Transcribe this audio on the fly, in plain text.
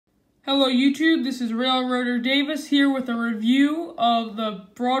Hello YouTube, this is Railroader Davis here with a review of the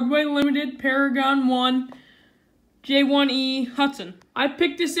Broadway Limited Paragon 1 j1e Hudson. I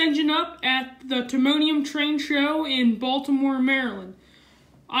picked this engine up at the Timonium Train Show in Baltimore, Maryland.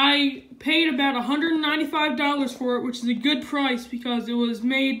 I paid about $195 for it, which is a good price because it was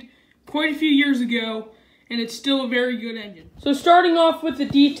made quite a few years ago and it's still a very good engine. So starting off with the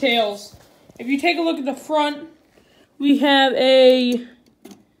details, if you take a look at the front, we have a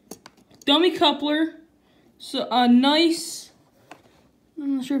dummy coupler, so a nice,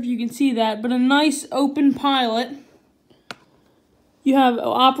 I'm not sure if you can see that, but a nice open pilot. You have an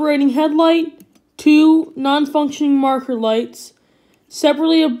operating headlight, two non-functioning marker lights,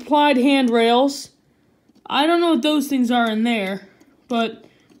 separately applied handrails. I don't know what those things are in there, but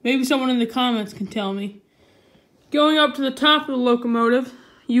maybe someone in the comments can tell me. Going up to the top of the locomotive,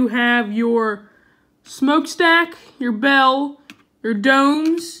 you have your smokestack, your bell, your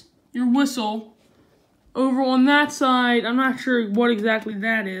domes, your whistle. Over on that side, I'm not sure what exactly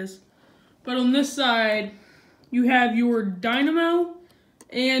that is, but on this side, you have your dynamo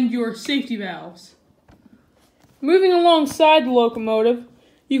and your safety valves. Moving alongside the locomotive,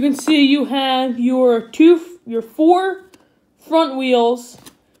 you can see you have your four front wheels,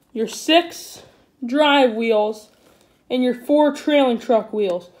 your 6 drive wheels, and your 4 trailing truck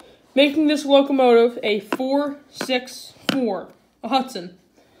wheels, making this locomotive a 4-6-4, a Hudson.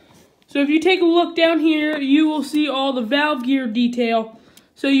 So if you take a look down here, you will see all the valve gear detail.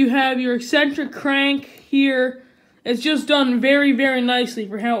 So you have your eccentric crank here. It's just done very, very nicely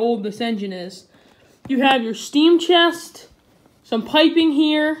for how old this engine is. You have your steam chest, some piping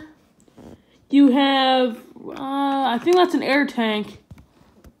here. You have, I think that's an air tank.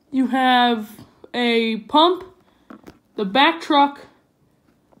 You have a pump, the back truck,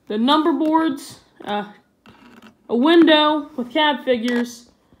 the number boards, a window with cab figures,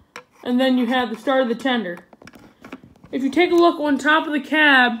 and then you have the start of the tender. If you take a look on top of the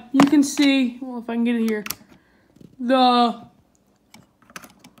cab, you can see, well, if I can get it here, the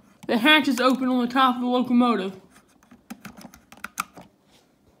hatch is open on the top of the locomotive.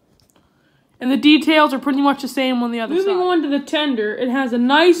 And the details are pretty much the same on the other side. Moving on to the tender, it has a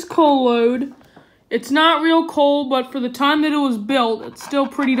nice coal load. It's not real coal, but for the time that it was built, it's still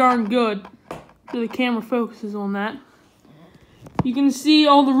pretty darn good. So the camera focuses on that. You can see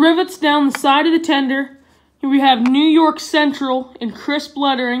all the rivets down the side of the tender. Here we have New York Central in crisp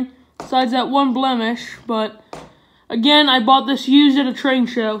lettering, besides that one blemish. But again, I bought this used at a train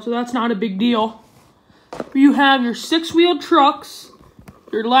show, so that's not a big deal. You have your 6-wheeled trucks,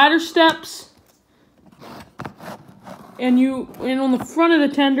 your ladder steps, and on the front of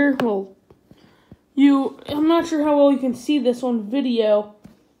the tender, well, I'm not sure how well you can see this on video,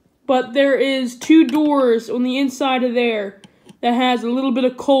 but there is 2 doors on the inside of there that has a little bit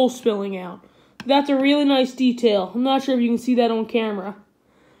of coal spilling out. That's a really nice detail. I'm not sure if you can see that on camera.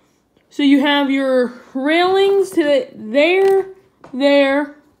 So you have your railings to there.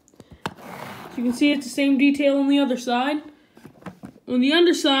 So you can see it's the same detail on the other side. On the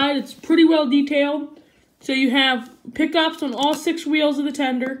underside, it's pretty well detailed. So you have pickups on all 6 wheels of the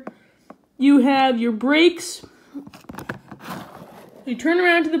tender. You have your brakes. You turn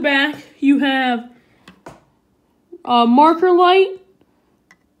around to the back. You have a marker light.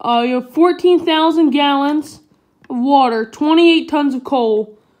 You have 14,000 gallons of water, 28 tons of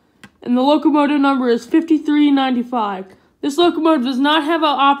coal, and the locomotive number is 5395. This locomotive does not have an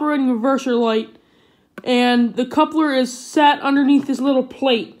operating reverser light, and the coupler is sat underneath this little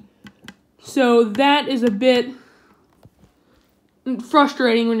plate. So that is a bit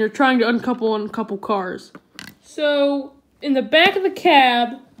frustrating when you're trying to uncouple cars. So in the back of the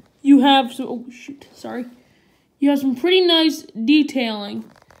cab, you have you have some pretty nice detailing.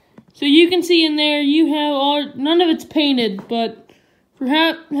 So you can see in there, you have none of it's painted, but for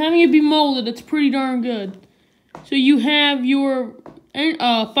having it be molded, it's pretty darn good. So you have your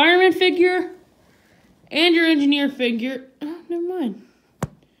fireman figure and your engineer figure. Oh, never mind.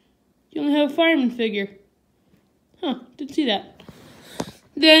 You only have a fireman figure. Huh, didn't see that.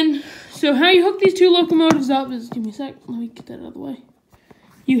 Then, so how you hook these 2 locomotives up is, give me a sec, let me get that out of the way.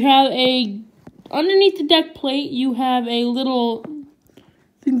 You have underneath the deck plate, you have a little, I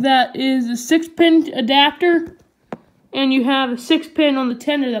think that is a 6-pin adapter, and you have a 6-pin on the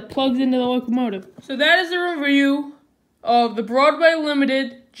tender that plugs into the locomotive. So that is the review of the Broadway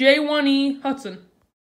Limited j1e Hudson.